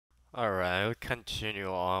Alright, we'll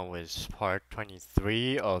continue on with part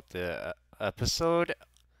 23 of the episode.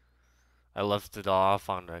 I left it off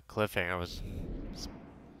on the cliffhanger. I was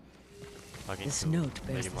talking This to note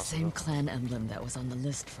bears Lady the same Masako. clan emblem that was on the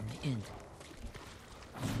list from the inn.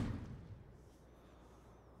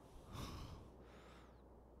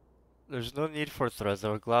 There's no need for threats. I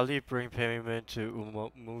will gladly bring payment to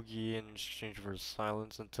Mugi in exchange for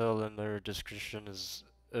silence until then their discretion is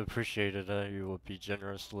appreciated and you will be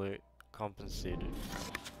generously compensated.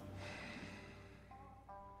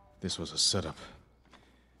 This was a setup.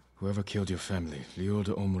 Whoever killed your family lured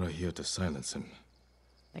Omura here to silence him.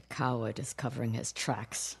 The coward is covering his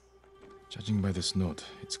tracks. Judging by this note,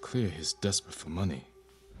 it's clear he's desperate for money.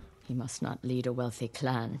 He must not lead a wealthy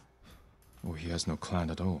clan. Or he has no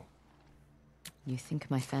clan at all. You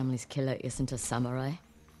think my family's killer isn't a samurai?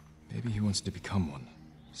 Maybe he wants to become one.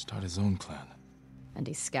 Start his own clan. And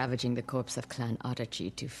he's scavenging the corpse of Clan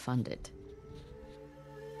Adachi to fund it.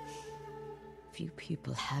 Few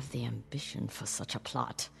people have the ambition for such a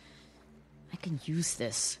plot. I can use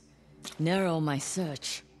this. Narrow my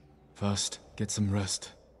search. First, get some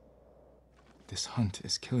rest. This hunt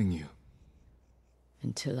is killing you.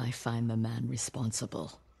 Until I find the man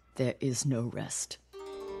responsible, there is no rest.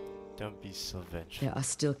 Don't be so vengeful. There are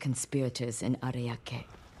still conspirators in Ariake.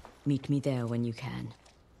 Meet me there when you can.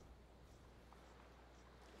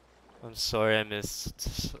 I'm sorry I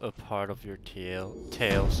missed a part of your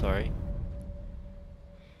tale, sorry.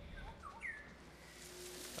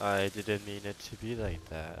 I didn't mean it to be like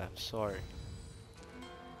that. I'm sorry.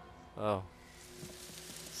 Oh.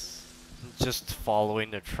 It's just following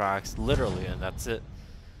the tracks, literally, and that's it.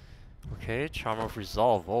 Okay, Charm of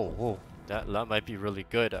Resolve. Oh, whoa. That might be really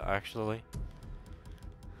good, actually.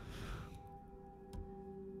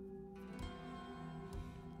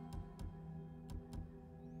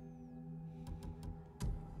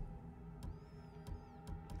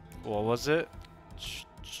 What was it?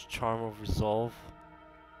 Charm of Resolve.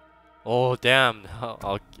 Oh damn!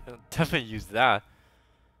 I'll definitely use that.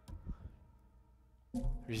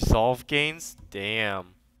 Resolve gains?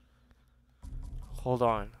 Damn. Hold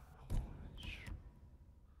on.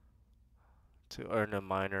 To earn a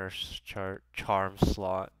minor charm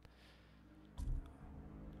slot.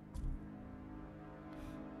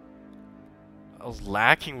 I was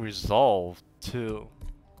lacking resolve too.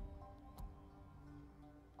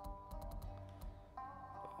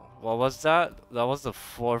 What was that? That was the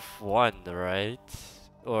fourth one, right?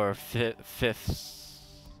 Or fifth?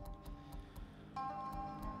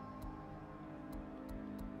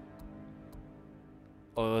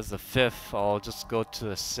 Oh, it was the fifth. I'll just go to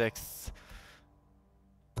the sixth.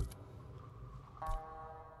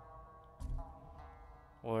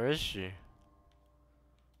 Where is she?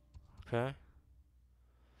 Okay.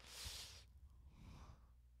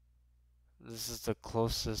 This is the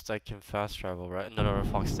closest I can fast travel, right? No,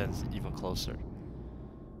 Fox 10's even closer.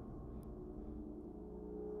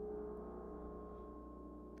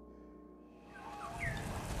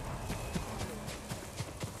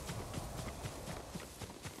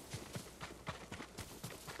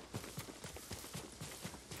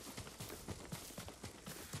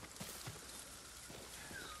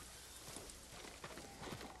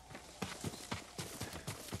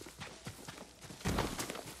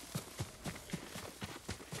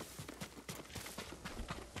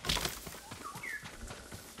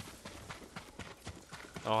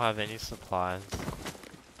 I don't have any supplies.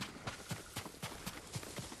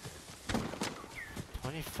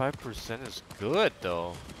 25% is good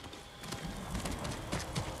though.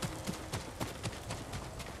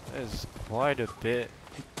 That is quite a bit.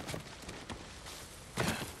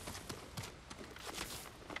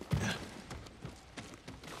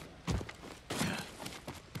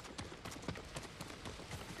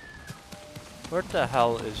 Where the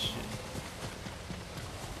hell is she?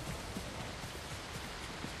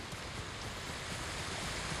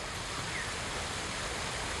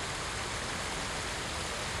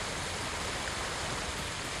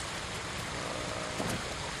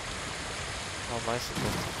 How am I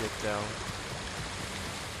supposed to get down?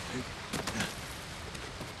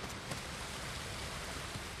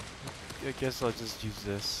 I guess I'll just use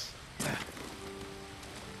this.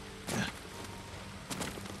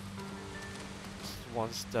 Just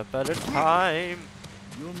one step at a time.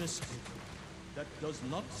 You're mistaken. That does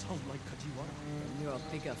not sound like Kajiwara. Then you're a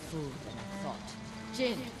bigger fool than I thought.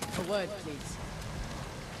 Jin, a word, please.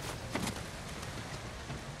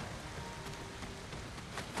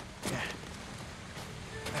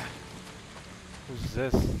 Who's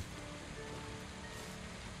this?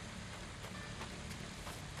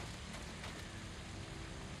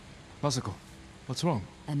 Masako, What's wrong?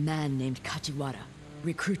 A man named Kajiwara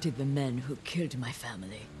recruited the men who killed my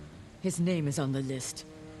family. His name is on the list.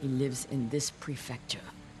 He lives in this prefecture.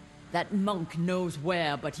 That monk knows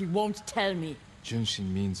where, but he won't tell me.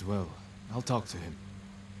 Junshin means well. I'll talk to him.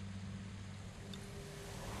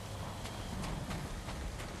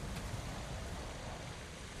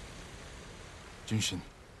 Junshin,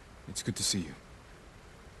 it's good to see you.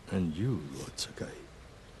 And you, Lord Sakai.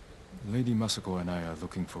 Lady Masako and I are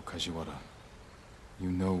looking for Kajiwara. You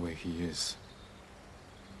know where he is.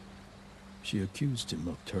 She accused him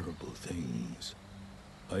of terrible things.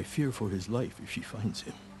 I fear for his life if she finds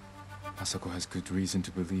him. Masako has good reason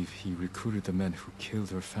to believe he recruited the men who killed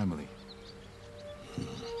her family.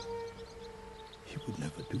 He would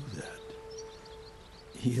never do that.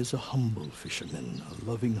 He is a humble fisherman, a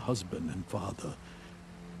loving husband and father.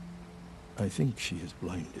 I think she is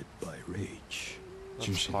blinded by rage. That's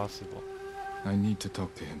Jushin, possible. I need to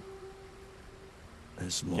talk to him.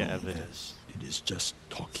 As long evidence. as it is just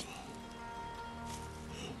talking.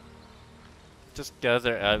 Just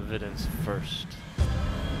gather evidence first.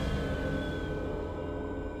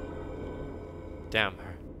 Damn,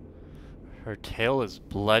 her tail is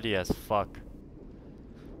bloody as fuck.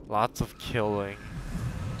 Lots of killing.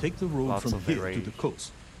 Take the road Lots from of here to rage. the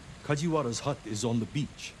coast. Kajiwara's hut is on the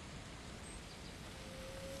beach.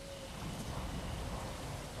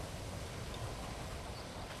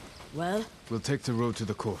 Well, We'll take the road to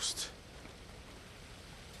the coast.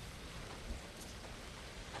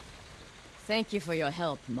 thank you for your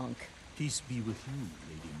help, monk. Peace be with you,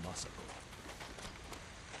 Lady Masako.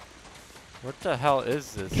 What the hell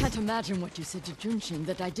is this? Can't imagine what you said to Junshin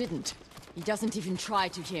that I didn't. He doesn't even try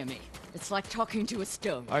to hear me. It's like talking to a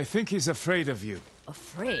stone. I think he's afraid of you.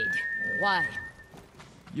 Afraid? Why?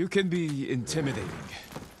 You can be intimidating.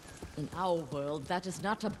 In our world, that is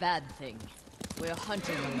not a bad thing. We're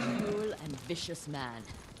hunting a cruel and vicious man.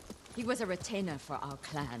 He was a retainer for our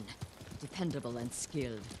clan. Dependable and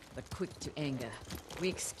skilled, but quick to anger. We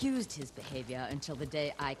excused his behavior until the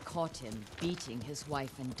day I caught him beating his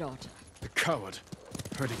wife and daughter. A coward,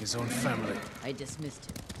 hurting his own family. I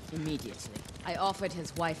dismissed him immediately. I offered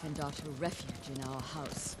his wife and daughter refuge in our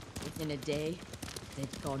house. Within a day,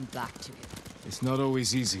 they'd gone back to him. It's not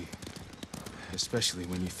always easy, especially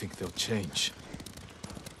when you think they'll change.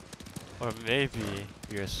 Or maybe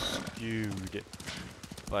you're skewed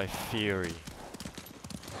by fury.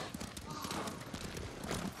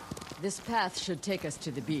 This path should take us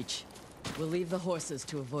to the beach. We'll leave the horses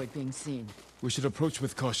to avoid being seen. We should approach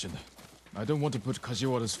with caution. I don't want to put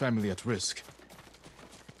Kajiwara's family at risk.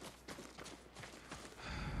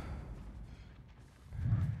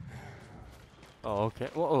 Oh, okay.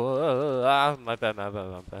 My bad, my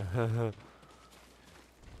bad, my bad.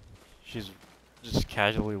 She's just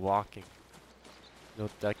casually walking. No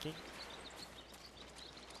decking?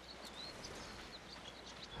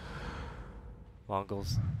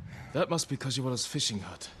 Mongols. That must be Kajiwara's fishing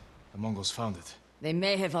hut. The Mongols found it. They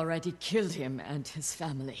may have already killed him and his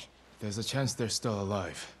family. There's a chance they're still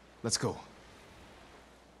alive. Let's go.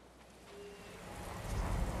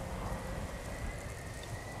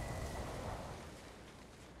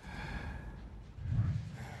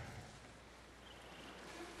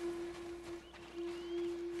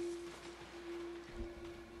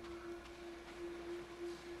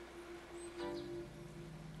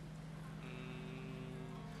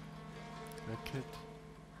 I could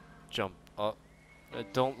jump up. I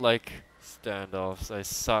don't like standoffs. I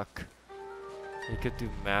suck. It could do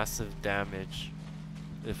massive damage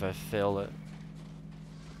if I fail it.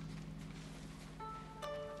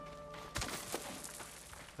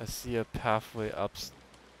 I see a pathway up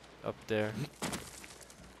there.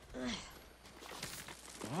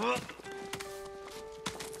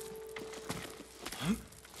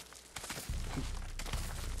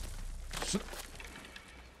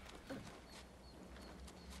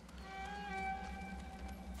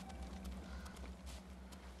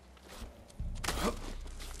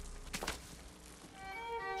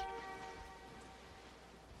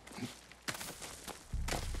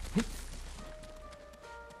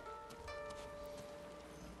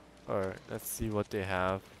 Alright, let's see what they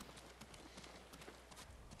have.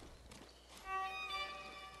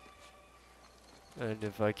 And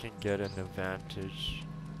if I can get an advantage.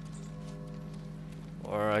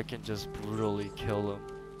 Or I can just brutally kill him.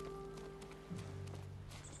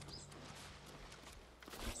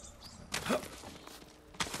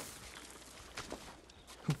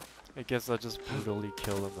 I guess I'll just brutally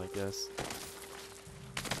kill him, I guess.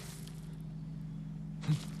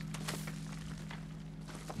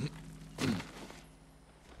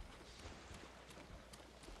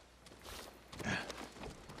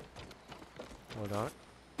 What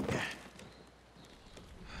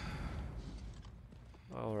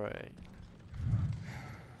Alright.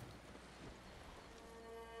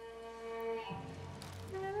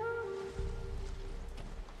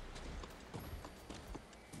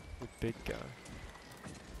 The big guy.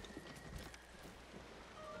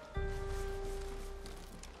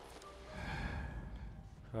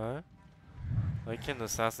 Huh? I can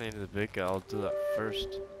assassinate the big guy, I'll do that first.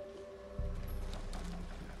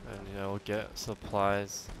 And you know, get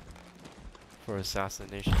supplies for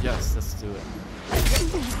assassination. Yes, let's do it.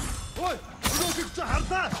 Oi! Look at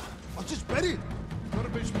that! I'm just ready!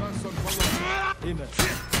 Garbage man, son, follow me.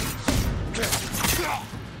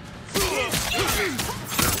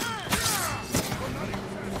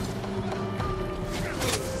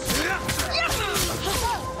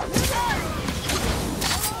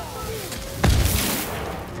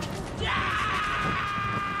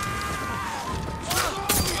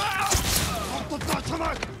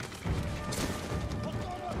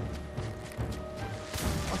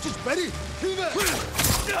 I'm just ready!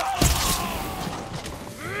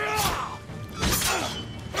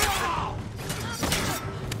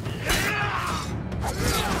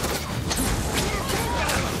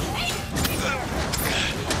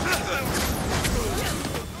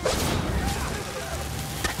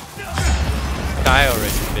 Die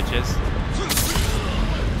already, bitches.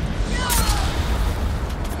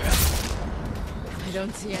 I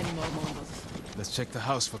don't see any more Mongols. Let's check the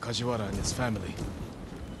house for Kajiwara and his family.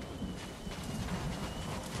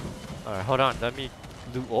 Alright, hold on, let me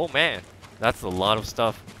do. Oh man, that's a lot of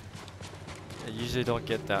stuff. I usually don't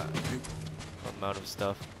get that amount of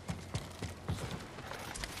stuff.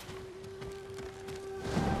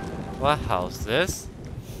 What house this?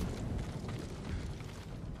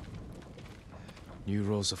 New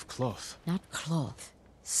rolls of cloth. Not cloth,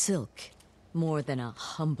 silk. More than a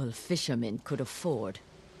humble fisherman could afford.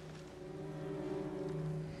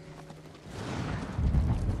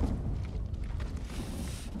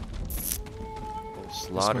 Oh, This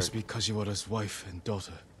slaughtered. must be Kajiwara's wife and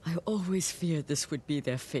daughter. I always feared this would be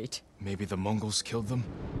their fate. Maybe the Mongols killed them?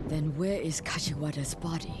 Then where is Kajiwara's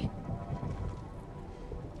body?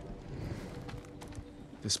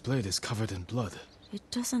 This blade is covered in blood. It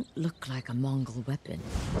doesn't look like a Mongol weapon.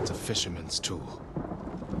 It's a fisherman's tool.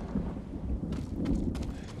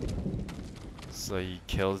 So he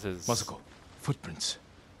killed his. Masako, footprints.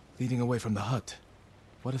 Leading away from the hut.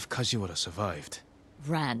 What if Kajiwara survived?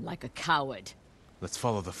 Ran like a coward. Let's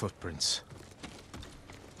follow the footprints.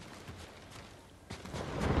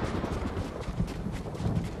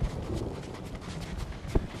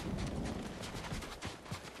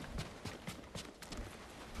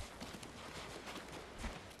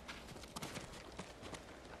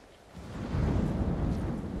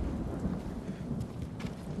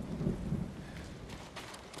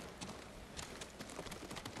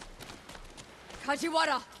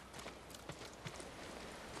 Kajiwara!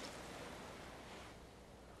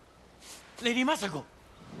 Lady Masako!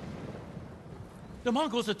 The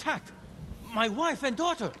Mongols attacked my wife and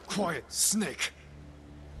daughter Quiet, snake!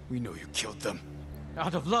 We know you killed them.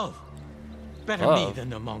 out of love. Better Uh-oh. me than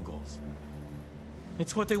the Mongols.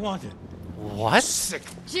 It's what they wanted. What? Sick!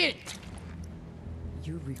 Jin!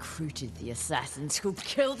 You recruited the assassins who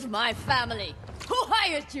killed my family! Who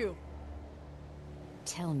hired you?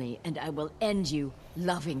 Tell me, and I will end you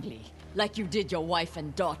lovingly, like you did your wife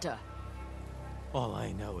and daughter. All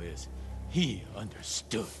I know is he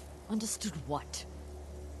understood Understood what?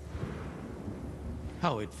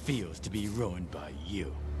 how it feels to be ruined by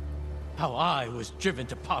you. How I was driven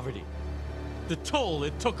to poverty. The toll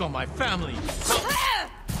it took on my family.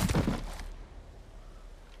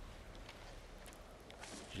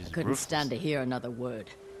 She's Couldn't ruthless. stand to hear another word,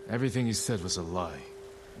 Everything he said was a lie.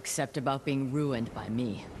 except about being ruined by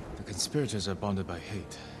me. The conspirators are bonded by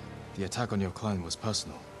hate. The attack on your clan was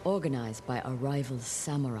personal. Organized by a rival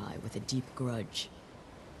samurai with a deep grudge.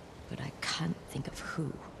 But I can't think of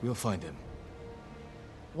who. We'll find him.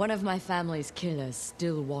 One of my family's killers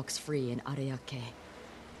still walks free in Ariake.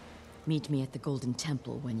 Meet me at the Golden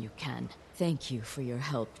Temple when you can. Thank you for your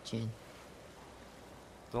help, Jin.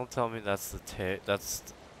 Don't tell me that's the tail.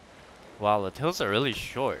 Wow, the tails are really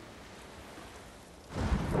short.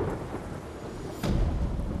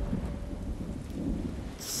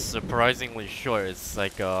 Surprisingly short. It's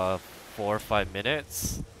like 4 or 5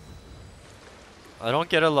 minutes. I don't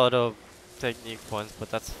get a lot of technique points, but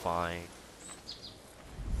that's fine.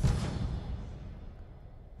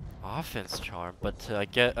 Offense charm, but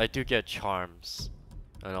I do get charms,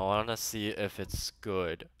 and I wanna see if it's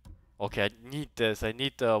good. Okay, I need this. I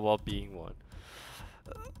need the well-being one.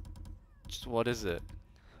 Just what is it?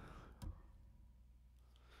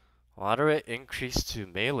 Moderate increase to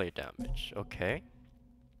melee damage. Okay.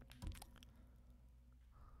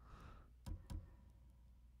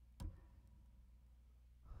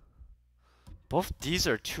 Both these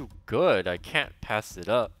are too good. I can't pass it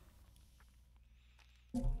up.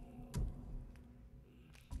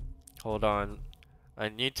 Hold on. I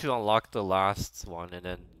need to unlock the last one and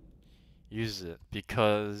then use it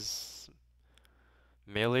because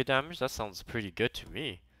melee damage, that sounds pretty good to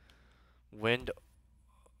me. Wind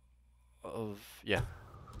of, yeah.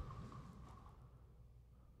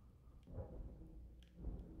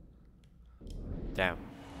 Damn.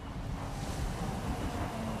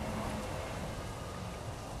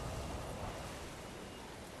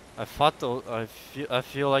 I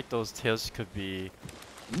feel like those tails could be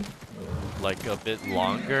like a bit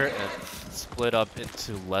longer and split up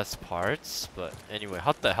into less parts, but anyway,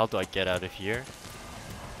 how the hell do I get out of here?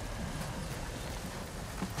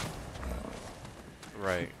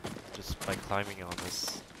 Right, just by climbing on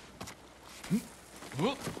this.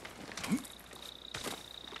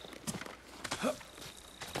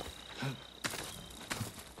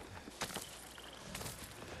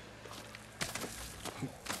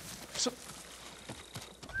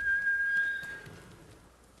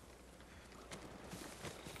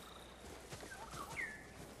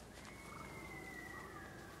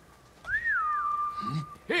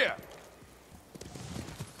 Here!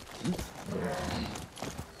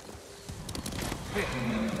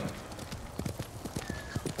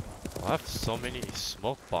 I have so many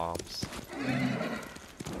smoke bombs.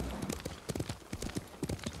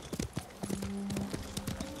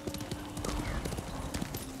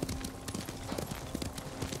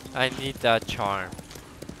 I need that charm.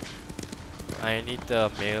 I need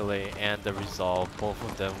the melee and the resolve, both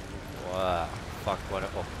of them. Wow. Fuck, what a-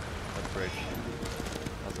 oh, a bridge.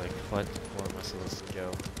 I was like, what? Where am I supposed to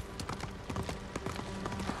go?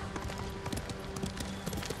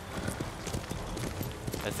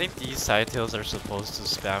 I think these side tails are supposed to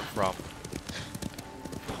spam from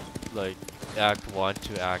like Act 1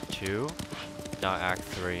 to Act 2, not Act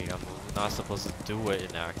 3. I'm not supposed to do it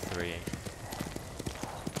in Act 3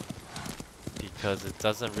 because it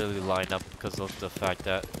doesn't really line up because of the fact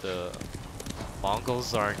that the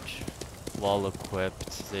Mongols aren't well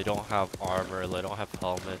equipped. They don't have armor, they don't have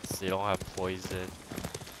helmets, they don't have poison.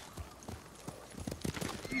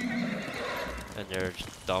 And they're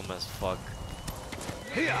just dumb as fuck.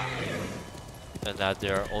 And that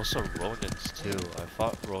there are also Ronins too. I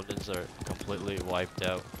thought Ronins are completely wiped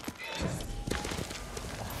out.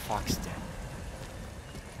 Oh, fox den.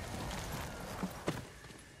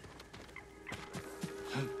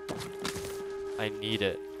 I need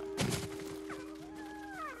it.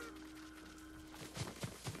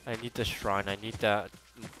 I need the shrine. I need that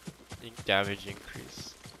damage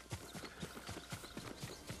increase.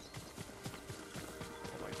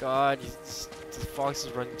 Oh my god, the fox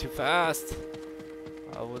is running too fast.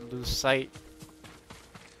 I would lose sight.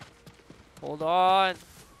 Hold on.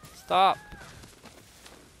 Stop.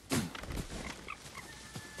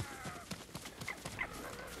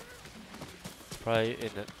 It's probably in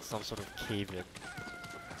some sort of cave-in.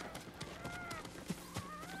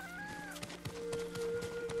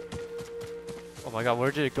 Oh my god,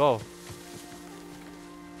 where did it go?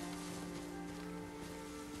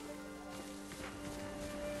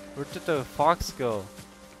 Where did the fox go?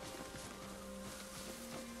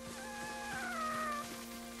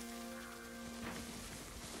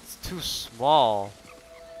 It's too small.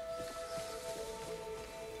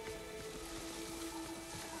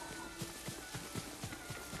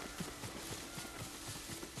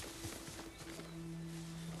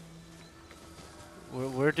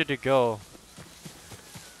 Where did it go?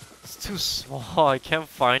 It's too small. I can't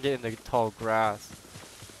find it in the tall grass.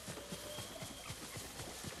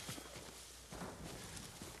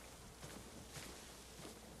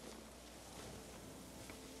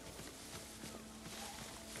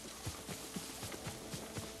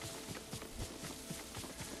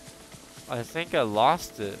 I think I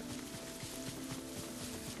lost it.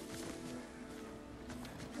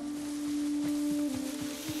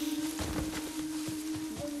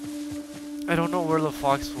 I don't know where the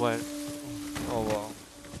fox went. Oh well.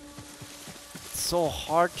 It's so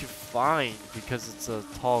hard to find because it's a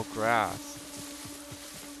tall grass.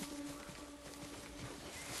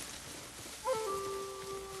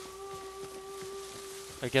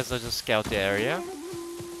 I guess I'll just scout the area.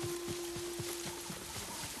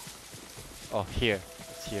 Oh, here.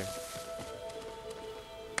 It's here.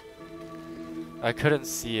 I couldn't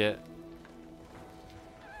see it.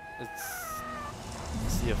 I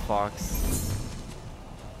see a fox.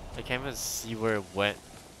 I can't even see where it went.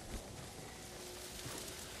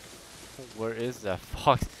 Where is that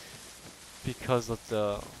fox? Because of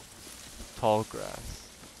the tall grass.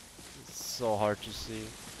 It's so hard to see.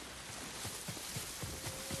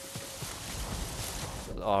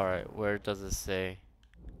 Alright, where does it say?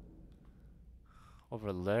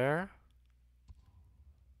 Over there?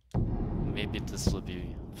 Maybe this will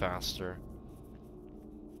be faster.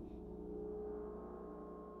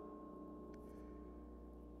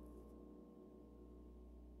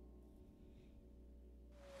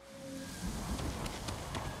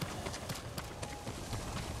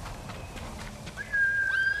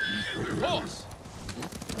 Boss!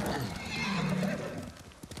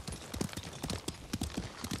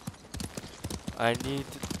 I need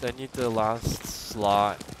the last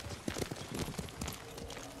slot.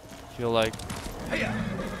 Feel like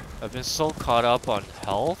I've been so caught up on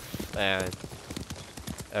health and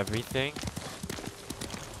everything.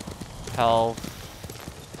 Health.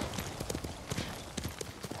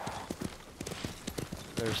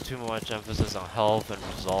 There's too much emphasis on health and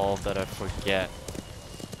resolve that I forget.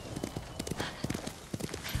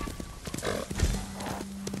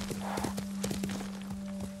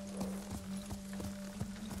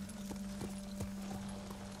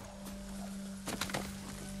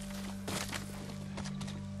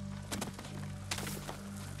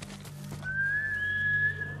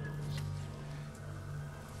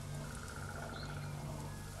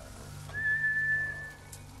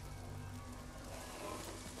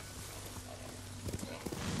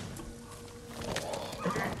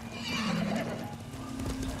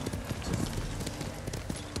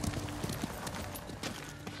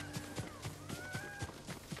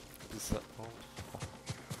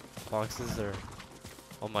 Foxes are,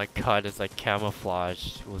 oh my god, it's like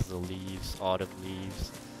camouflaged with the leaves, autumn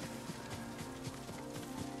leaves.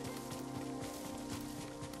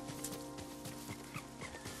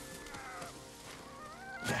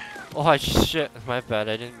 Oh shit, my bad,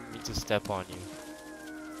 I didn't mean to step on you.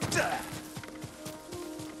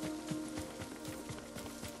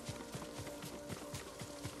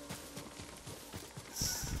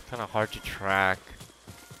 It's kinda hard to track.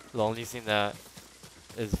 The only thing that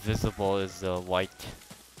is visible is the white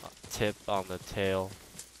tip on the tail.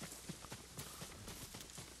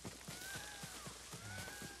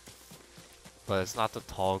 But it's not the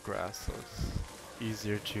tall grass, so it's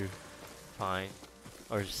easier to find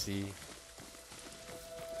or see.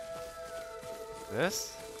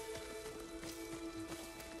 This?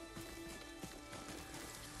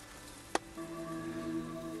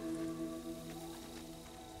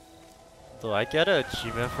 Do I get an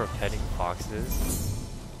achievement for petting foxes?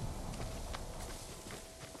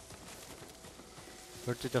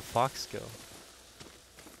 Where did the fox go?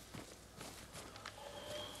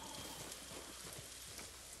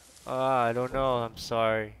 I don't know, I'm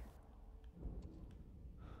sorry.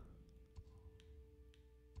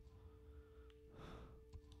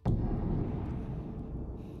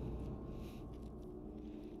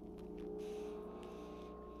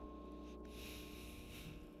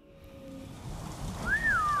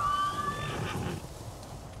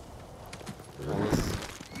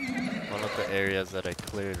 One of the areas that I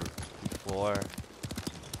cleared before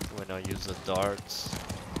when I used the darts.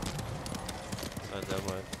 And then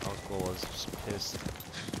my uncle was just pissed.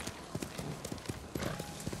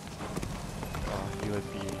 He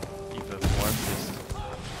would be even more pissed.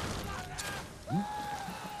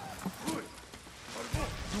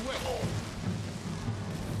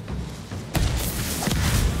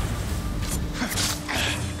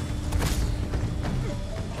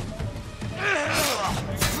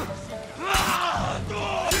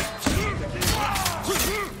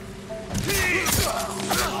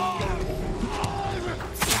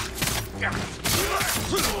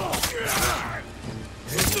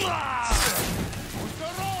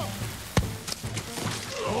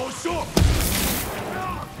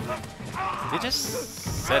 They just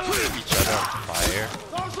set each other on fire.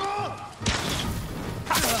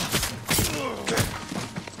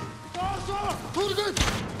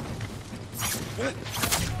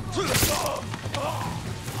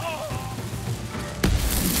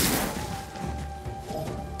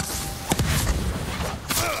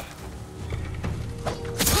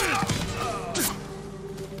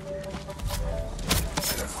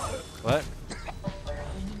 What?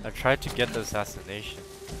 I tried to get the assassination.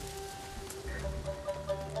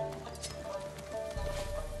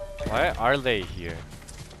 Why are they here?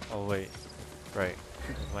 Oh wait, right.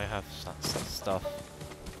 They might have some stuff.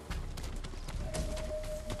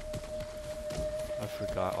 I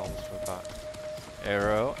forgot, almost forgot.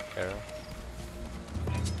 Arrow.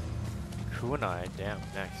 Kunai, damn,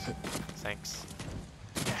 nice. Thanks.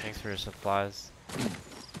 Thanks for your supplies.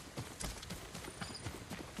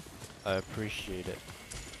 I appreciate it.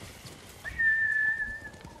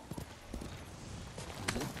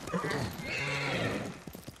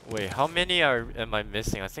 Wait, how many am I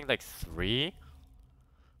missing? I think like 3?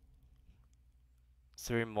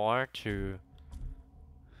 3 more to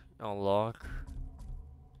unlock.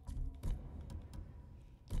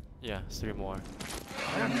 Yeah, 3 more.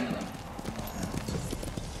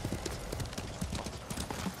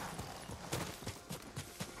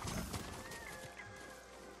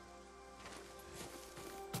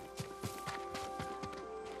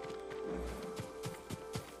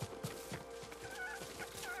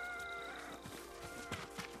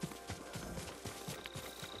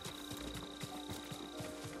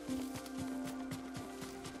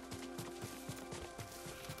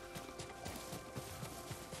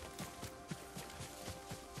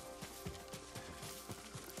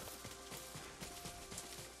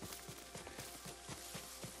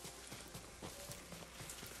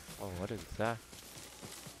 Oh, what is that?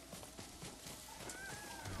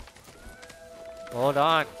 Hold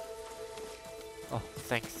on. Oh,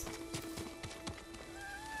 thanks.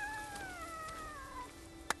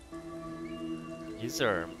 These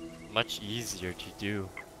are much easier to do.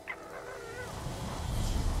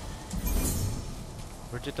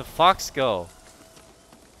 Where did the fox go?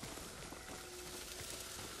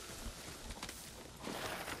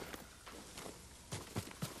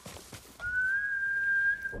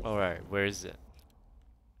 Alright, where is it?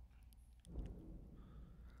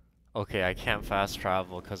 Okay, I can't fast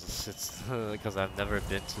travel because it's because I've never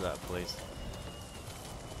been to that place.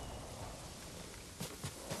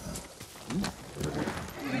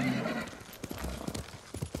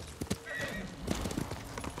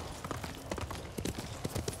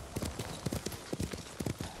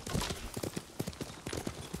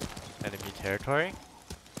 Enemy territory?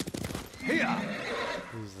 Here!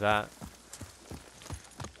 Who's that?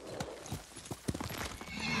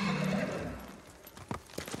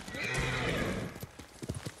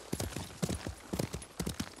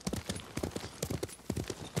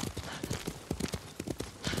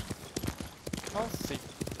 I'll see.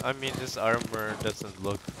 I mean, this armor doesn't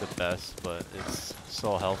look the best, but it's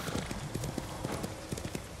so helpful.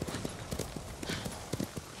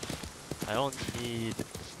 I don't need...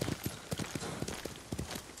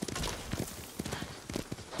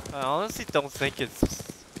 I honestly don't think it's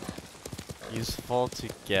useful to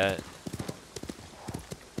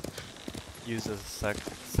use a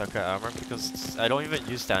sucker armor because I don't even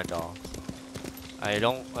use standoff. I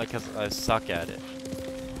don't, because I suck at it.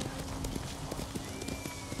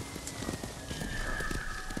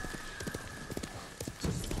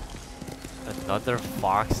 Another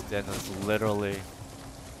fox then is literally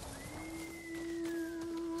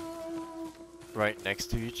right next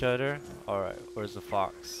to each other. Alright, where's the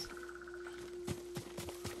fox?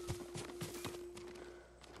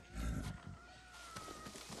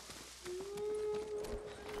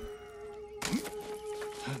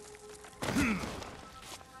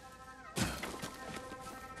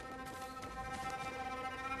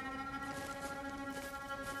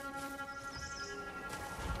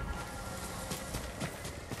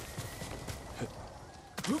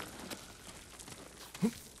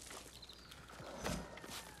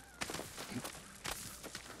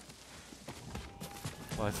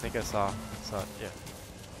 Well, I think I saw it, yeah.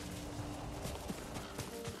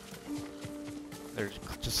 They're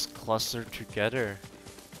just clustered together.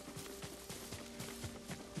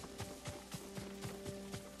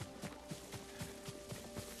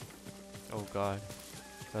 Oh god.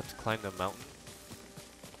 I have to climb the mountain.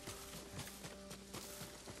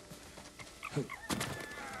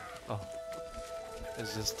 Oh.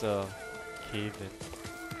 Is this the cave in?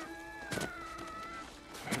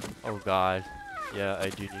 Oh god. Yeah, I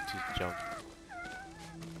do need to jump.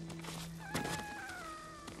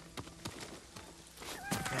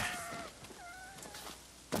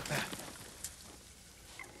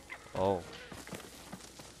 Oh.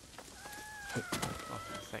 Oh,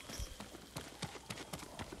 thanks.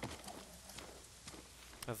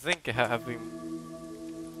 I think having...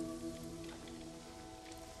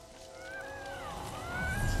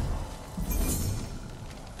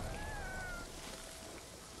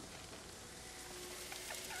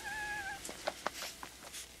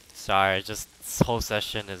 Sorry, just this whole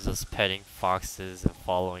session is just petting foxes and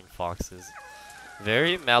following foxes.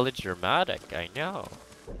 Very melodramatic, I know.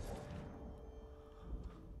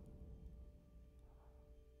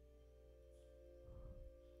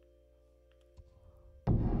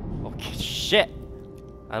 Okay, shit!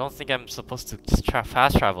 I don't think I'm supposed to just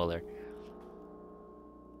fast travel there.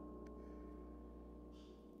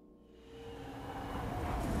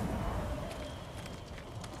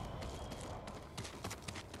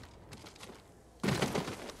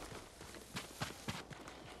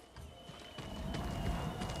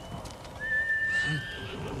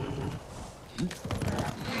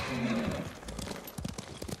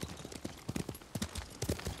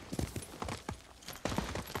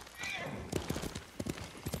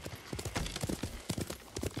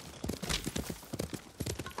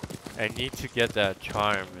 I need to get that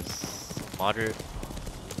charm. It's moderate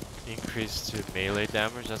increase to melee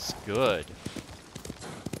damage. That's good.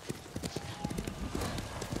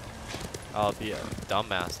 I'll be a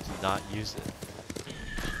dumbass to not use it.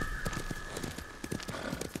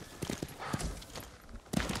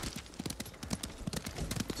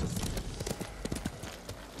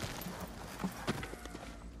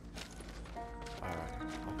 Alright.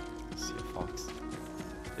 Oh, I see a fox.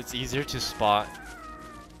 It's easier to spot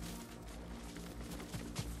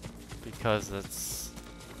because it's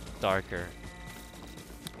darker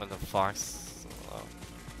when the fox.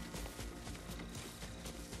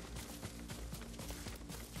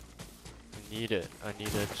 I need it. I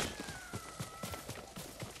need it.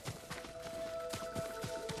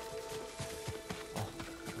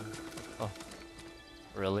 Oh.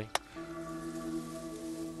 Really?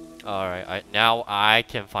 Alright, now I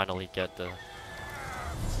can finally get the...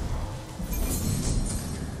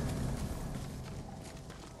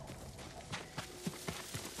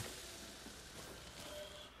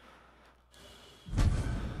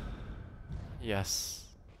 Yes.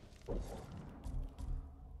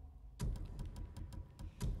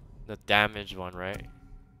 The damage one, right?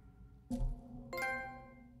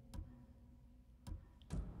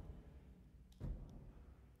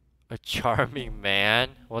 A charming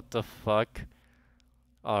man? What the fuck?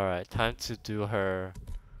 Alright, time to do her...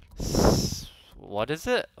 What is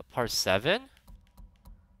it? Part 7?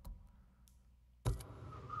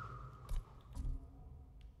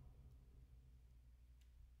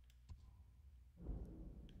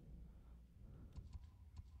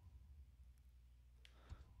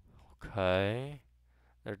 Okay.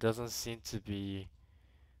 There doesn't seem to be...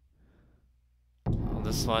 Well,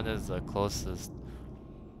 this one is the closest.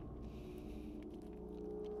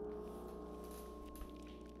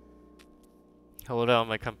 Hold on,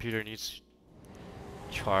 my computer needs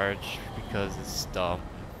charge because it's dumb.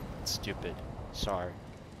 It's stupid. Sorry.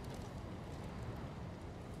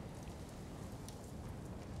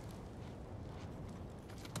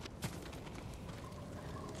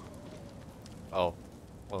 Oh.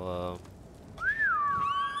 Well,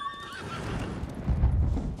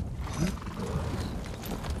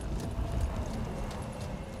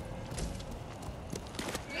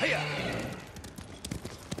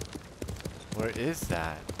 where is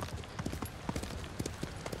that?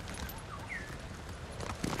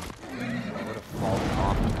 I would have fallen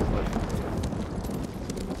off the cliff.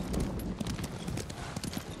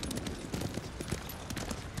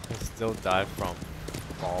 I still die from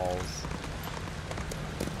falls.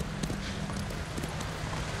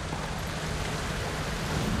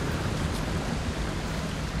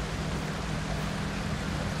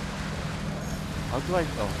 How do I go?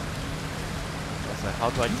 I was like, how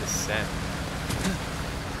do I descend?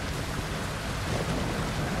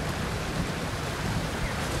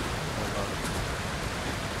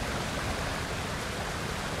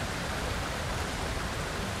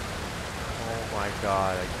 Oh my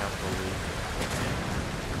god, I can't believe it.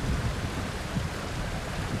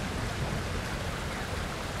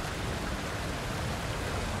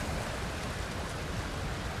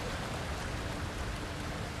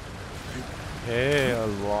 Hey, a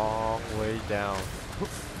long way down.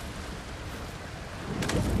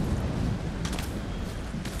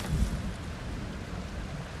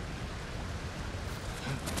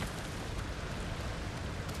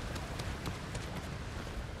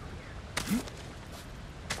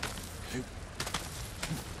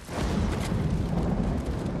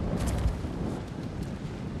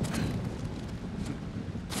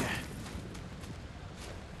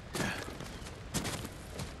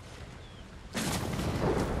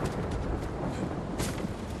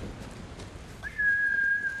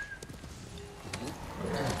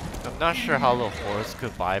 I'm not sure how the horse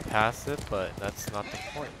could bypass it, but that's not the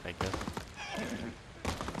point, I guess.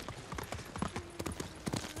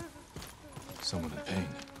 Someone in pain.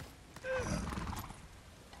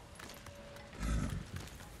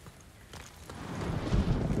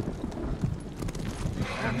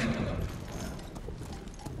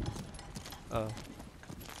 Oh.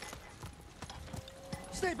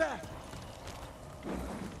 Stay back!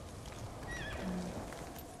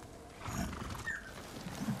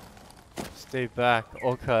 Stay back.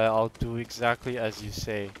 Okay, I'll do exactly as you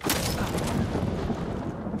say.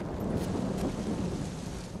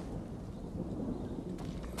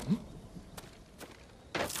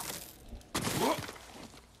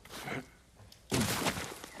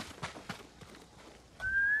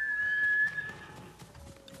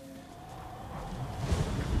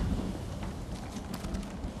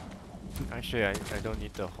 Actually, I don't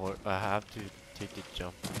need the horse. I have to take the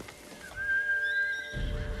jump.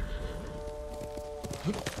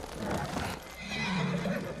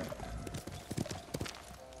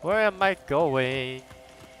 Where am I going?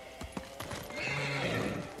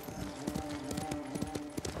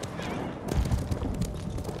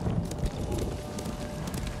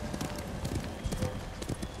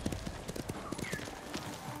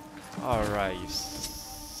 Alright, you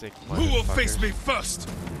sick motherfuckers. Who will face me first?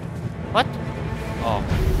 What? Oh,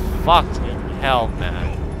 fucking hell,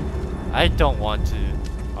 man. I don't want to.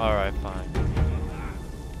 Alright, fine.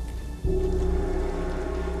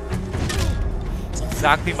 That's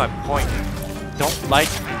exactly my point. Don't like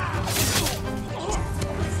me.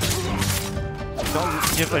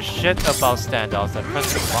 Don't give a shit about standoffs. I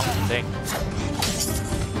pressed the wrong thing.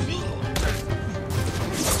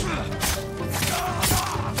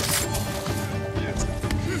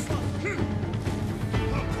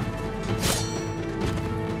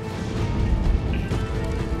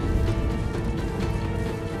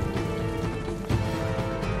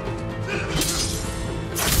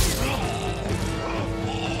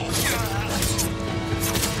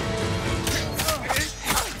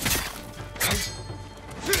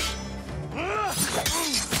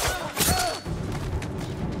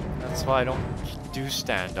 I don't do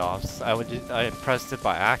standoffs. I pressed it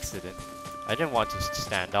by accident. I didn't want to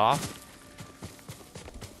stand off.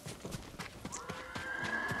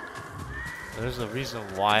 There's a reason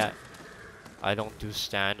why I don't do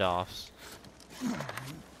standoffs.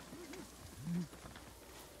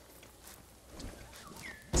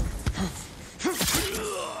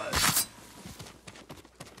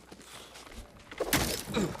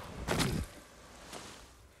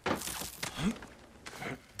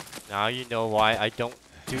 Now you know why I don't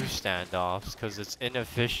do standoffs, because it's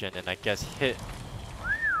inefficient and I get hit.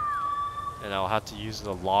 And I'll have to use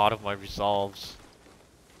a lot of my resolves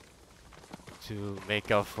to make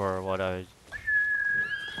up for what I...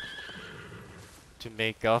 to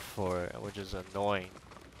make up for it, which is annoying.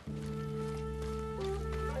 I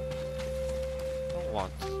don't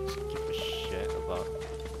want to give a shit about it.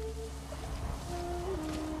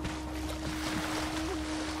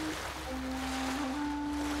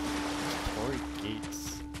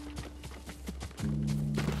 Gates.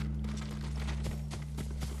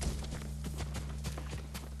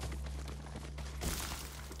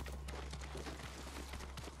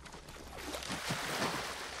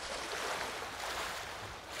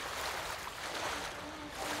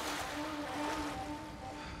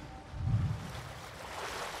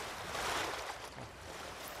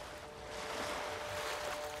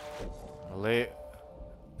 Late.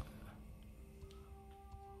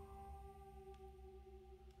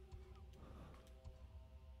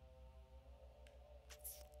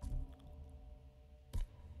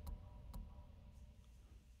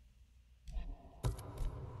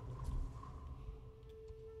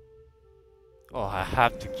 Oh, I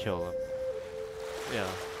have to kill him. Yeah.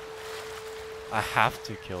 I have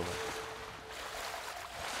to kill them.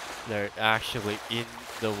 They're actually in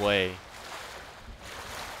the way.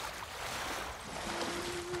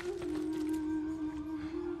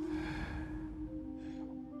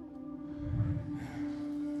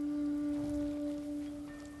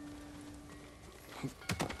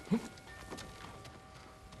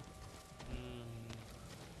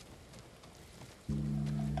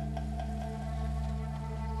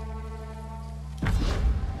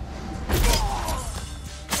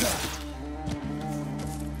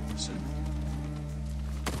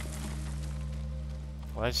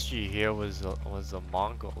 SG here was the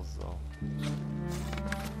Mongols though.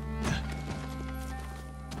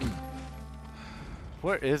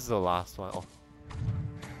 Where is the last one? Oh.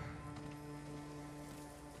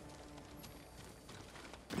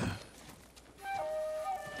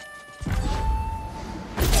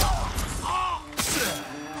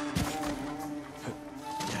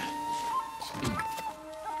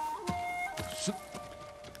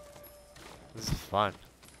 This is fun.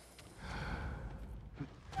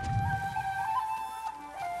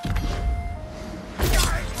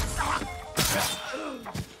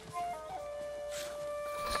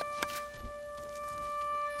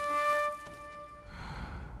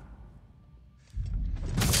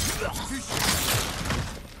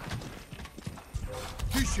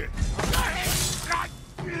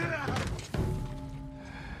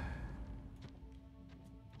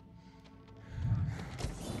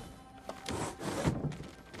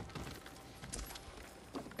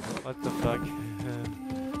 What the fuck?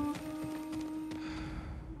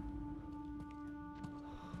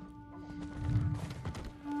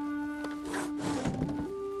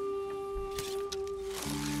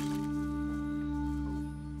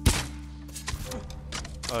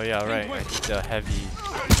 Oh yeah, right. I need the heavy.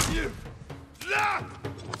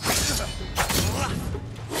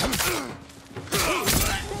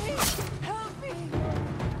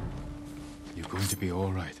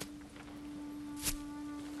 all right.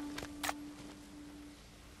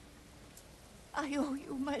 I owe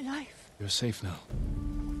you my life. You're safe now.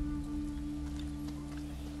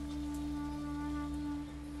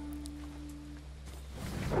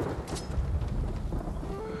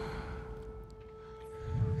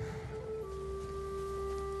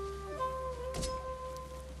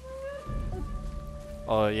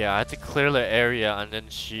 Oh yeah, I have to clear the area and then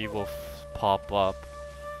she will pop up.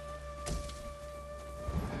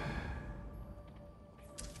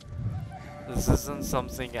 This isn't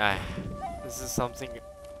something this is something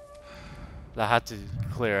that I had to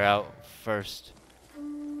clear out first.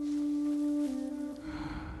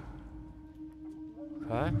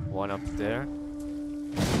 Okay, one up there.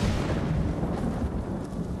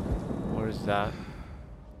 Where is that?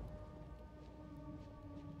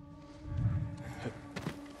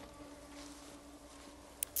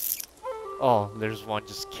 Oh, there's one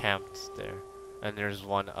just camped there. And there's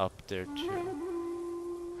one up there too.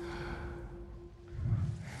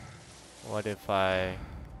 What if I...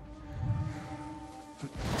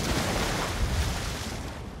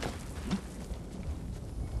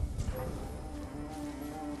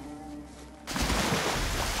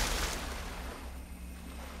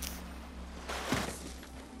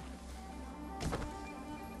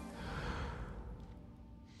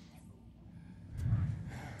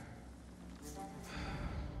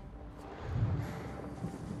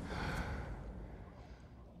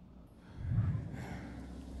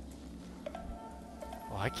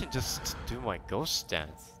 I can just do my ghost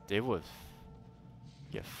stance. They would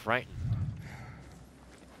get frightened.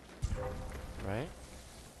 Right?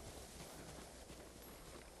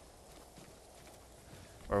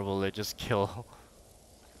 Or will they just kill?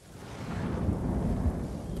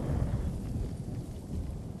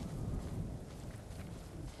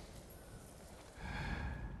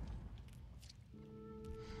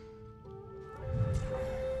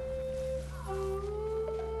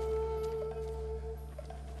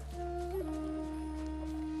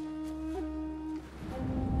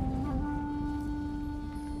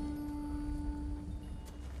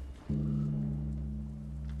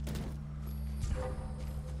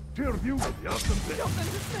 View, jag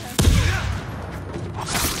understand.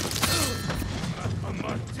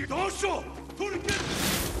 Dosho! Turken!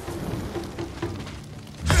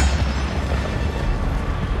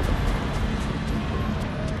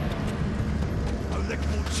 Alek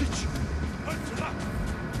Mochic! Antrak!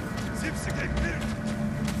 Zipsike Pirt!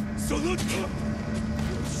 Solutko!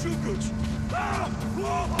 Shukuch!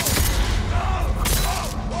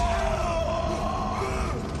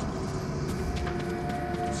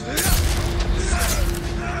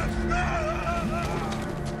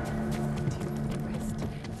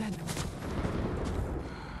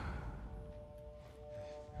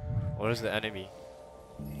 Where's the enemy?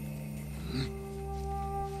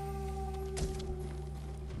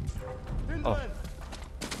 Oh.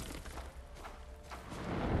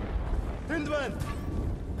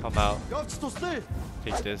 Come out.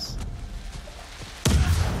 Take this.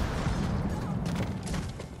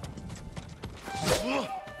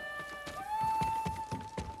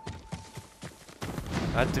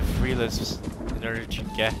 I have to free this in order to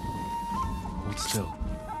get. Hold still.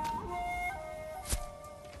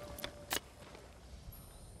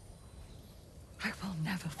 I will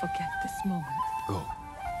never forget this moment. Go.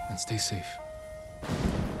 And stay safe.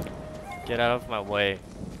 Get out of my way.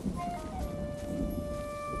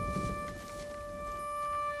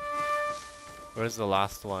 Where's the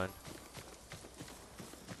last one?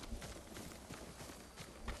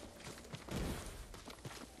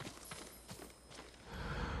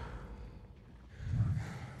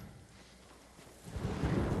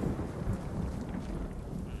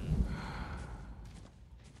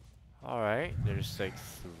 Alright, there's like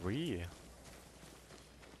 3.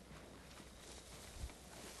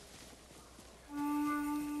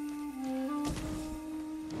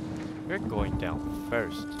 We're going down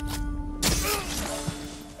first.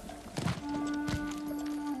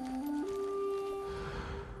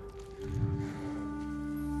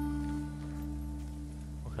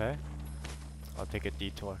 Okay, I'll take a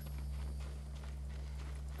detour.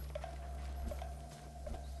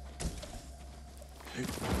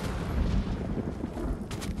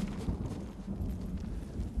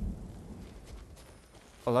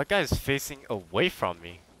 Oh, that guy's facing away from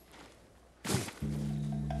me.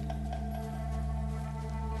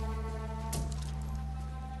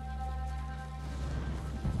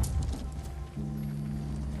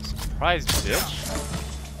 Surprise, bitch.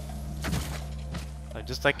 I'm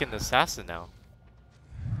just like an assassin now.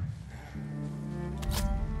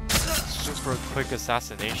 Super quick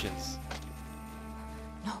assassinations.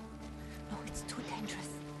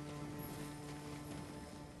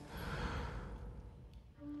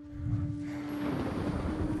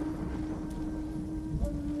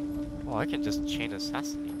 Oh, I can just chain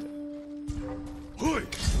assassinate them.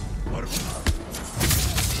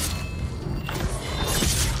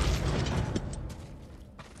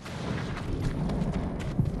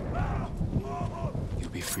 You'll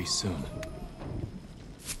be free soon.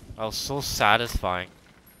 That was so satisfying.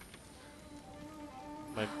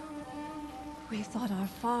 We thought our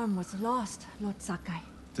farm was lost, Lord Sakai.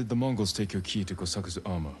 Did the Mongols take your key to Kosaku's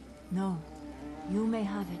armor? No. You may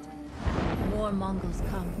have it. If more Mongols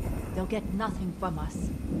come, they'll get nothing from us.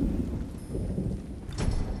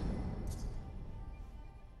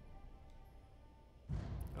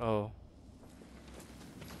 Oh.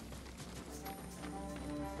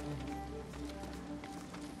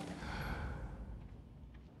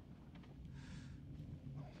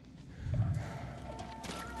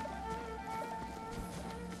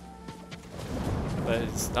 But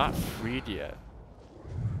it's not freed yet.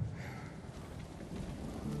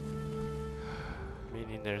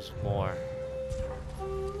 Meaning there's more.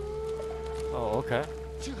 Oh, okay.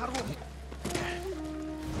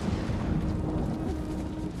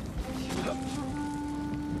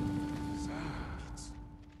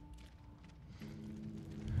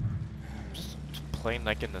 Just playing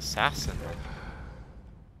like an assassin.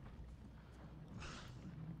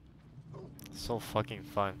 So fucking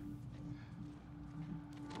fun.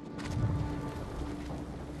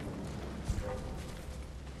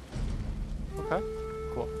 Okay,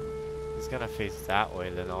 cool. He's gonna face that way,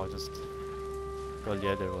 then I'll just go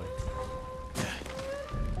the other way.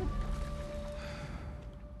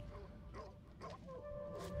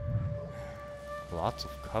 Lots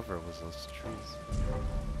of cover with those trees.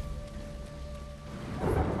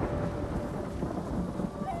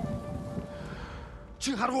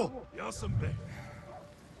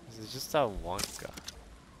 Is it just that one guy?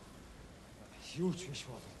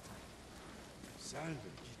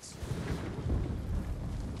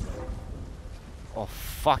 Oh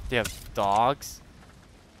fuck, they have dogs?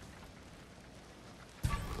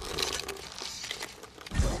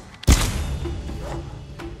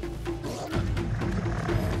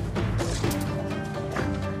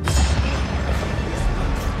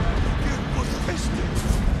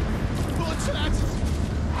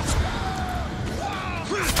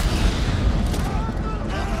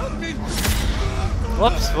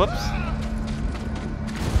 Whoops, whoops.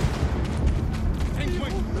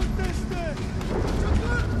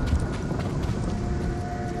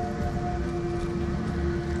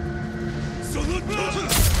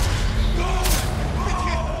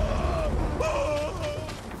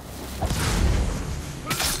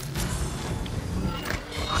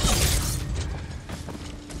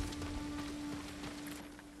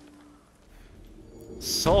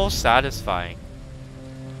 So satisfying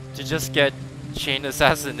to just get chain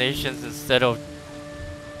assassinations instead of,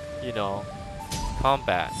 you know,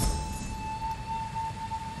 combat.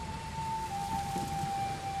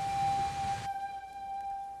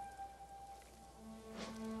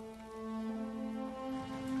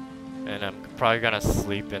 And I'm probably gonna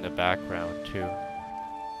sleep in the background too.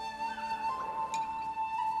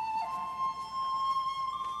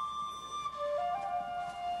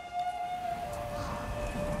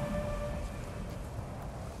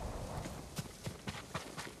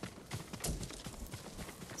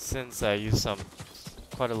 Since I use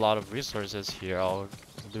quite a lot of resources here, I'll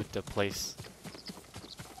loot the place.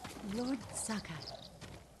 Lord Sakai,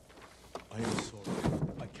 I am sorry.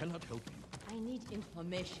 I cannot help you. I need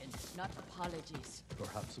information, not apologies.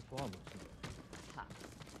 Perhaps a promise. Ha.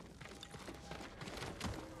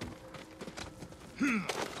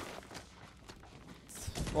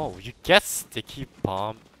 Oh, you get sticky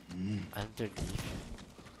bomb underneath.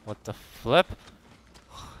 What the flip?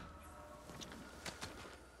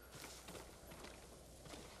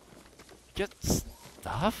 Get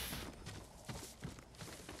stuff?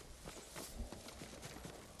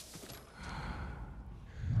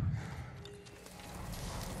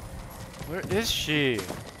 Where is she?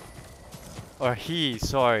 Or he,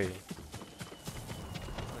 sorry. I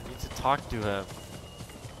need to talk to him.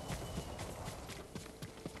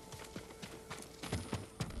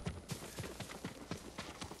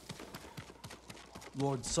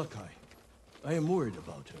 Lord Sakai, I am worried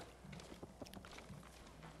about her.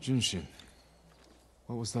 Junshin,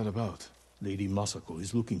 what was that about? Lady Masako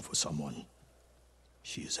is looking for someone.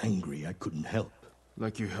 She is angry I couldn't help.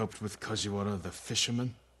 Like you helped with Kajiwara the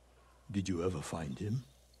fisherman? Did you ever find him?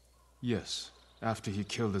 Yes, after he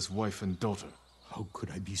killed his wife and daughter. How could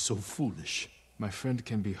I be so foolish? My friend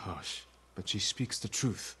can be harsh, but she speaks the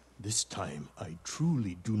truth. This time, I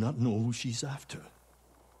truly do not know who she's after.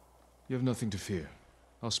 You have nothing to fear.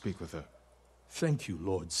 I'll speak with her. Thank you,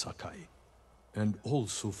 Lord Sakai. And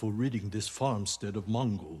also for ridding this farmstead of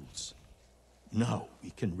Mongols. Now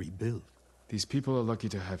we can rebuild. These people are lucky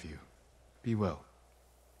to have you. Be well.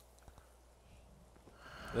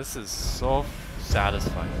 This is so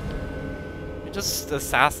satisfying. You're just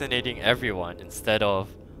assassinating everyone instead of,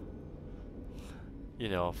 you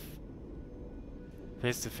know,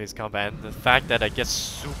 face-to-face combat. And the fact that I get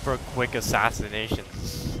super quick assassinations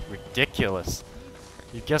is ridiculous.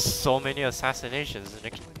 You get so many assassinations, and I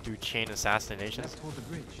can do chain assassinations. Toward the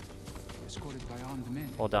bridge, escorted by armed men.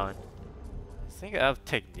 Hold on. I think I have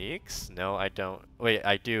techniques? No, I don't. Wait,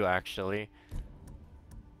 I do actually.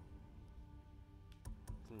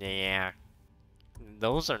 Yeah.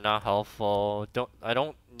 Those are not helpful. I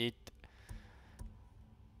don't need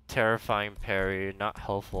terrifying parry, not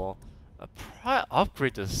helpful. Probably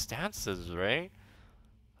upgrade the stances, right?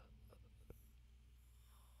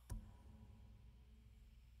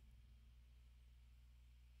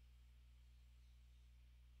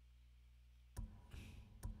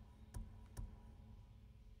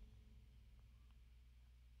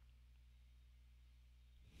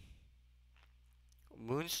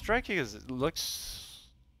 Moonstriking looks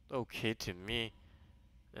okay to me,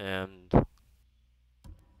 and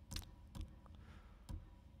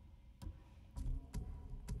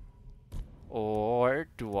or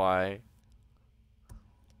do I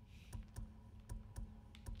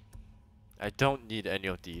don't need any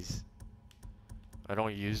of these. I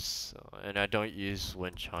don't use and I don't use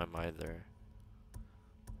wind chime either.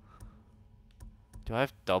 Do I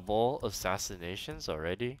have double assassinations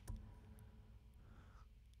already?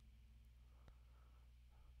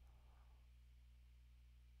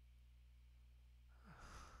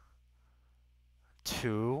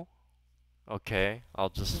 Two? Okay, I'll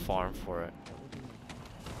just farm for it.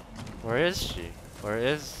 Where is she? Where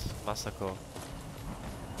is Masako?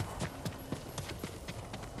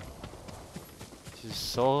 She's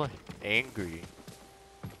so angry.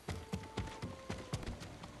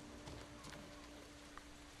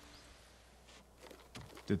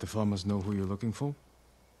 Did the farmers know who you're looking for?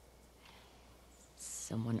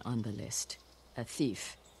 Someone on the list. A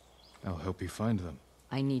thief. I'll help you find them.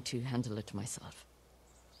 I need to handle it myself.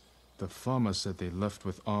 The farmer said they left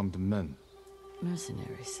with armed men.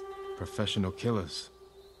 Mercenaries. Professional killers.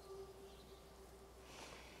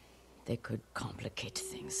 They could complicate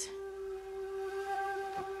things.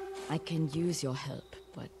 I can use your help,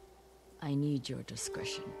 but I need your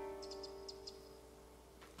discretion.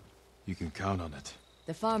 You can count on it.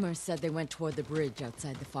 The farmers said they went toward the bridge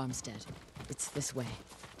outside the farmstead. It's this way.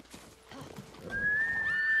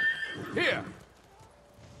 Here!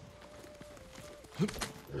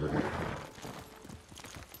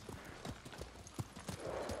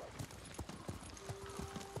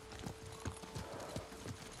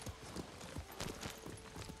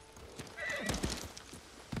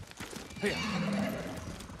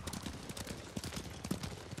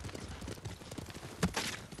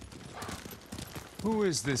 Who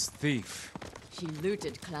is this thief? She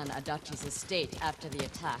looted Clan Adachi's estate after the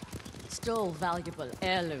attack. Stole valuable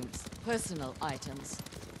heirlooms, personal items.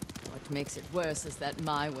 What makes it worse is that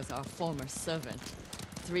Mai was our former servant.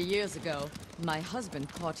 3 years ago, my husband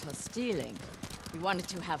caught her stealing. He wanted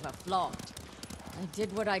to have her flogged. I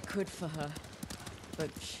did what I could for her, but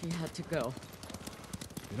she had to go.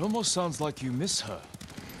 It almost sounds like you miss her.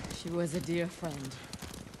 She was a dear friend.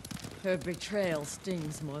 Her betrayal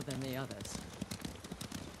stings more than the others.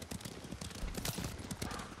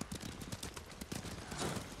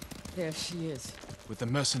 There she is. With the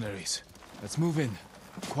mercenaries. Let's move in.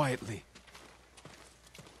 Quietly.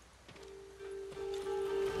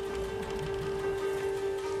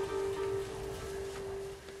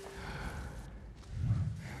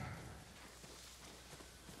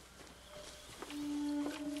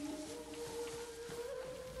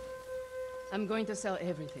 I'm going to sell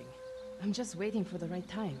everything. I'm just waiting for the right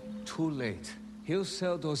time. Too late. He'll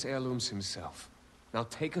sell those heirlooms himself. Now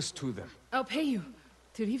take us to them. I'll pay you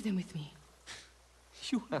to leave them with me.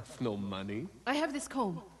 You have no money. I have this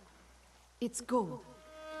comb. It's gold,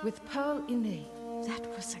 with pearl inlay. That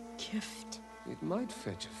was a gift. It might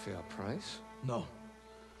fetch a fair price. No.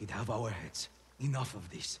 He'd have our heads. Enough of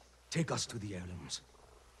this. Take us to the heirlooms.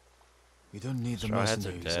 We don't need the Straw heads are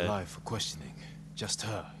mercenaries dead. alive for questioning. Just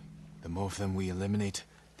her. The more of them we eliminate,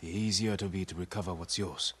 the easier it'll be to recover what's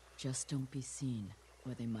yours. Just don't be seen,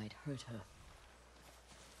 or they might hurt her.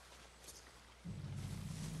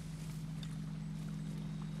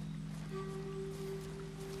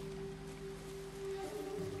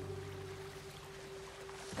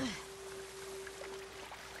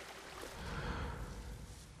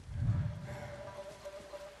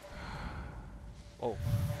 Oh,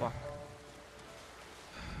 fuck.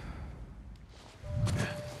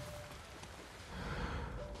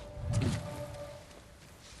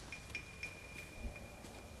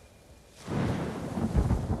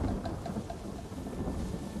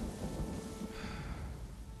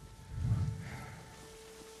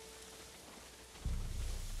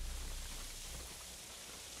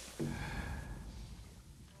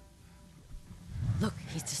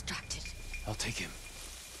 He's distracted. I'll take him.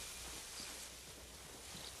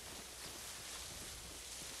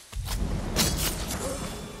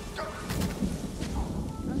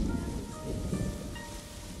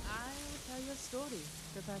 I'll tell you a story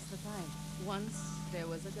to pass the time. Once there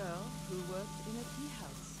was a girl who worked in a tea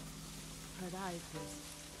house. Her life was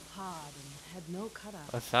hard and had no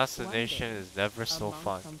cutout. Assassination One day, is never a so monk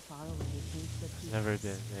fun. from far away came to the tea It's never house,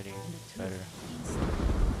 been any and the two better.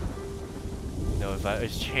 instantly No, if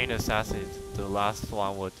it's chain assassin, the last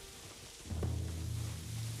one would.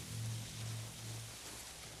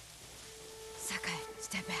 Sakai,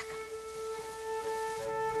 step back.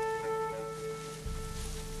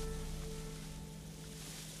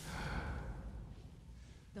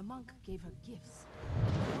 The monk gave her gifts.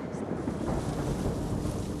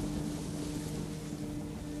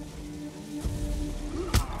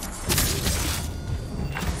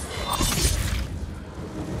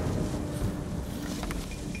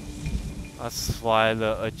 That's why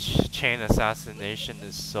the chain assassination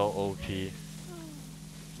is so OP.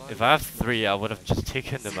 If I have 3, I would have just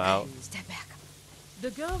taken them out. Step back. The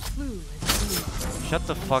girl flew as soon as Shut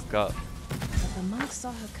the fuck up. but the monk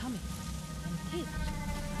saw her coming and hid.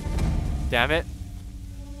 Damn it.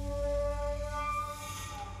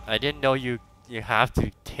 I didn't know you have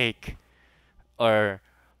to take or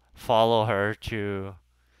follow her to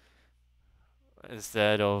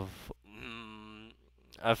instead of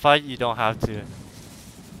I thought you don't have to.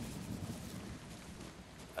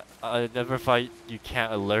 I never thought you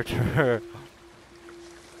can't alert her.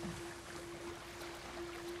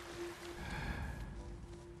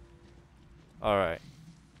 Alright.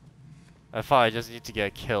 I thought I just need to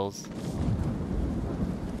get kills.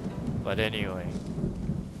 But anyway.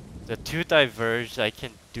 The two diverged, I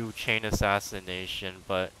can do chain assassination,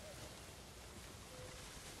 but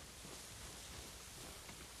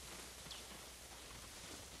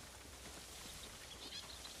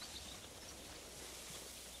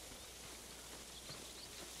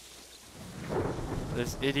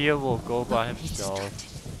this idiot will go by himself.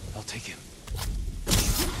 I'll take him.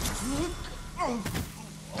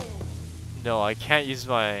 No, I can't use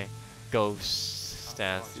my ghost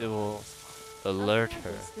stance. It will alert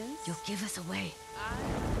her. You'll give us away. I'll tell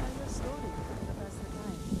you a story to pass the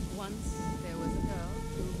time. Once there was a girl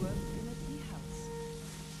who worked in a tea house.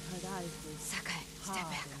 Her life was Sakai, step hard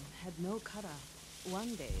back. and had no cutout.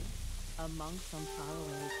 One day, a monk from far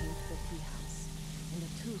away came to the tea house, and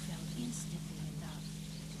the two fell instantly in love.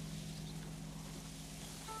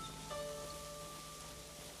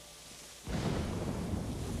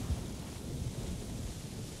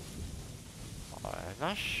 I'm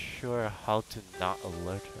not sure how to not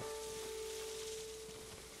alert her.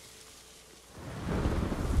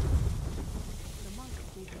 The monk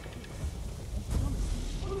gave her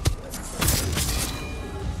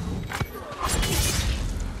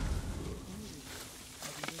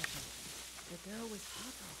The girl was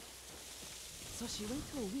heartbroken, so she went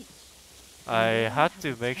to a witch. I had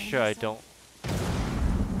to make sure I don't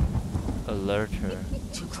alert her.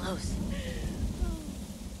 Too close.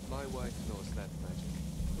 My wife knows that magic.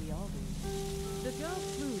 We all do. The girl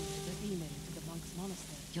flew the demon to the monk's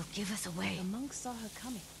monastery. You'll give us away. The monk saw her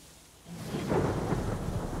coming and hid.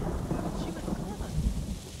 She was clever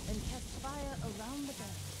and cast fire around the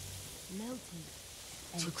girl, melting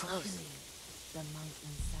and Too close. killing the monk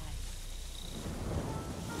inside.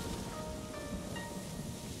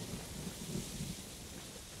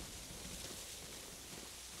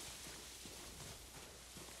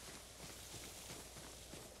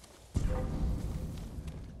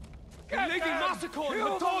 Lady Masako and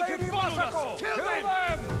her dog have followed us! Kill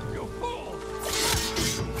them! You fool!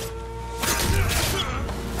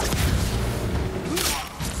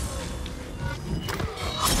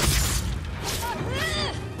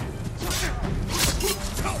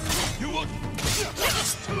 You will...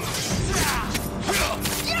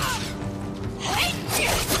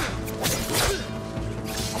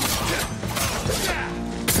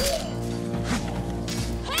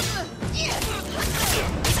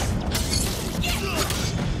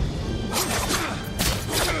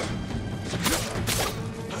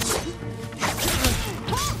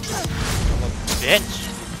 Bitch!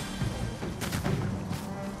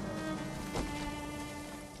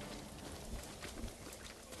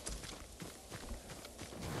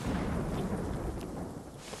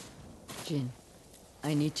 Jin,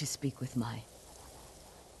 I need to speak with Mai.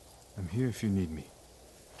 I'm here if you need me.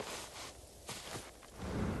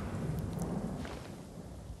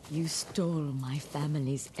 You stole my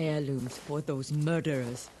family's heirlooms for those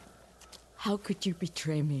murderers. How could you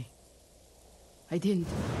betray me? I didn't.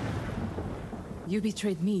 You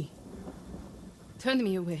betrayed me. turned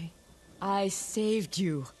me away. I saved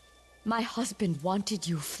you. My husband wanted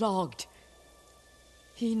you flogged.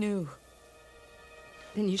 He knew.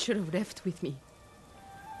 Then you should have left with me.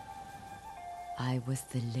 I was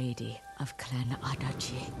the lady of Clan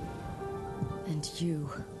Adachi. And you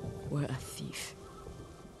were a thief.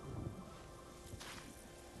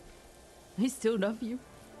 I still love you.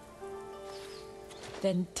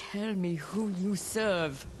 Then tell me who you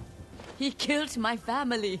serve. He killed my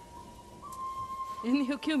family. And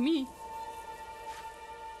he'll kill me.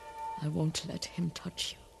 I won't let him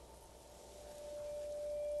touch you.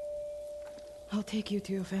 I'll take you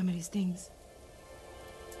to your family's things.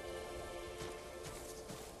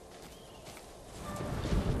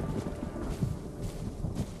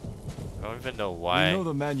 I don't even know why. We know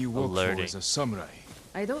the man you work alerting. for is a samurai.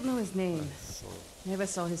 I don't know his name. So Never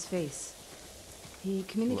saw his face. He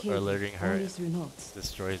communicated alerting her only through notes.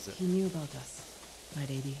 destroys it. He knew about us, my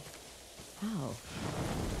lady. How?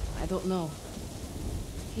 I don't know.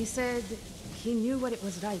 He said he knew what it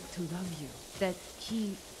was like to love you. That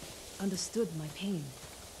he understood my pain.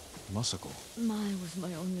 Masako. Mai was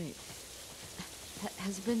my only...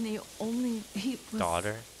 has been the only... He was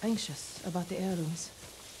Daughter? anxious about the heirlooms.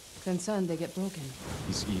 Concerned they get broken.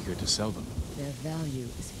 He's eager to sell them. Their value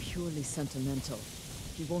is purely sentimental.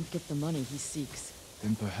 He won't get the money he seeks.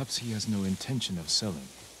 Then perhaps he has no intention of selling.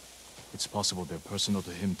 It's possible they're personal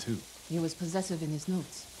to him too. He was possessive in his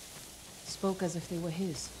notes. Spoke as if they were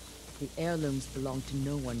his. The heirlooms belong to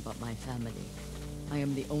no one but my family. I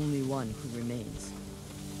am the only one who remains.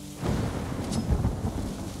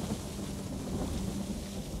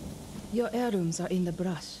 Your heirlooms are in the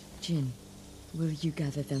brush. Jin, will you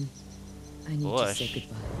gather them? I need to say Bush.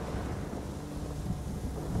 goodbye.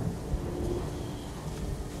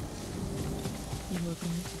 You are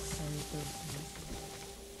going to say those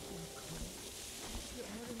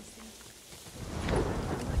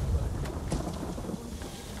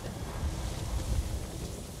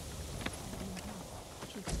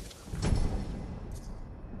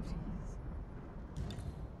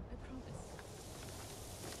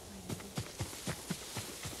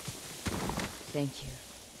Thank you.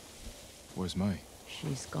 Where's Mai?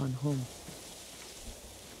 She's gone home.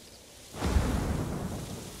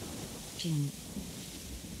 Jin,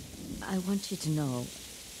 I want you to know,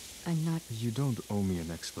 I'm not... You don't owe me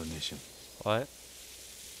an explanation. What?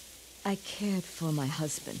 I cared for my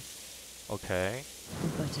husband, Okay.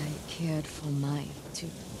 but I cared for Mai, too.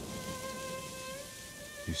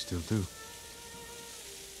 You still do.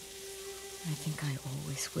 I think I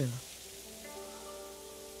always will.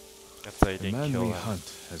 That's why you The didn't man kill we him.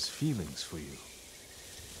 hunt has feelings for you.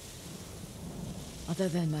 Other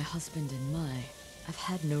than my husband and Mai, I've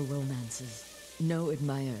had no romances, no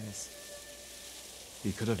admirers.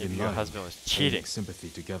 He could have Maybe been your lying, husband was paying cheating. sympathy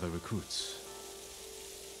to gather recruits.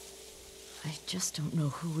 I just don't know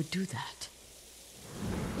who would do that.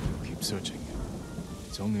 Keep searching.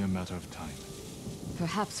 It's only a matter of time.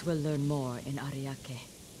 Perhaps we'll learn more in Ariake.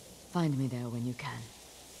 Find me there when you can.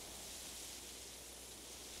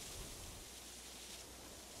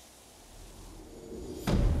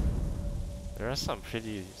 There are some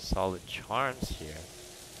pretty solid charms here.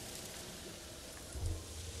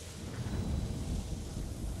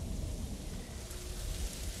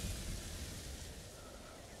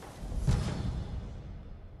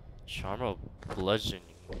 Charm of bludgeoning.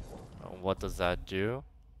 What does that do?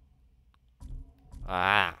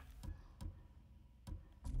 Ah.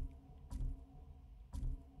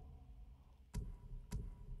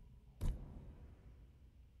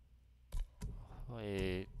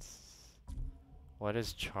 Wait. What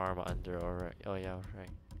is charm under? Alright. Oh yeah, right.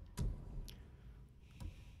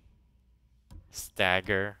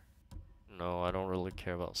 Stagger. No, I don't really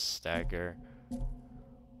care about stagger.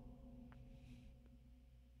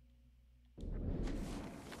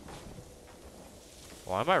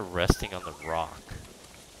 Why am I resting on the rock?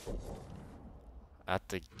 At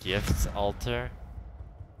the gifts altar?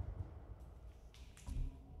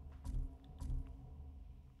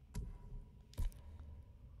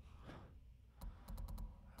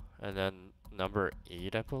 And then number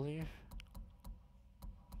 8, I believe?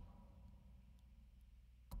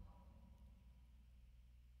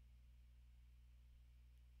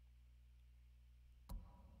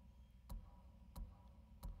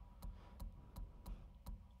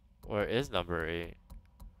 Where is number 8?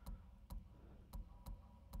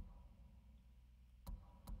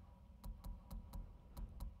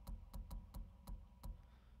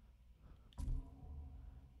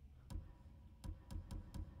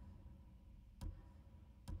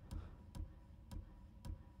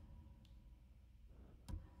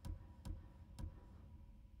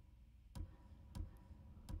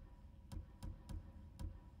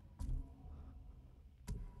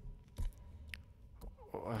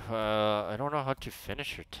 I don't know how to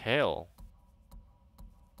finish her tale.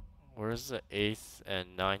 Where's the 8th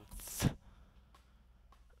and 9th?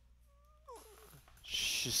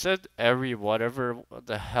 She said every whatever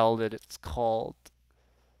the hell that it's called.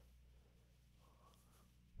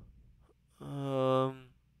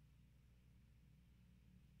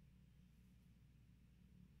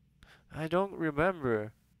 I don't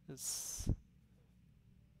remember. It's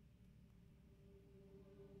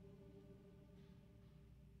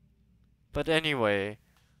But anyway,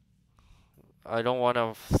 I don't want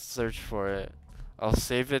to search for it. I'll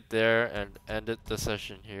save it there and end it the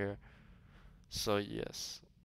session here. So yes.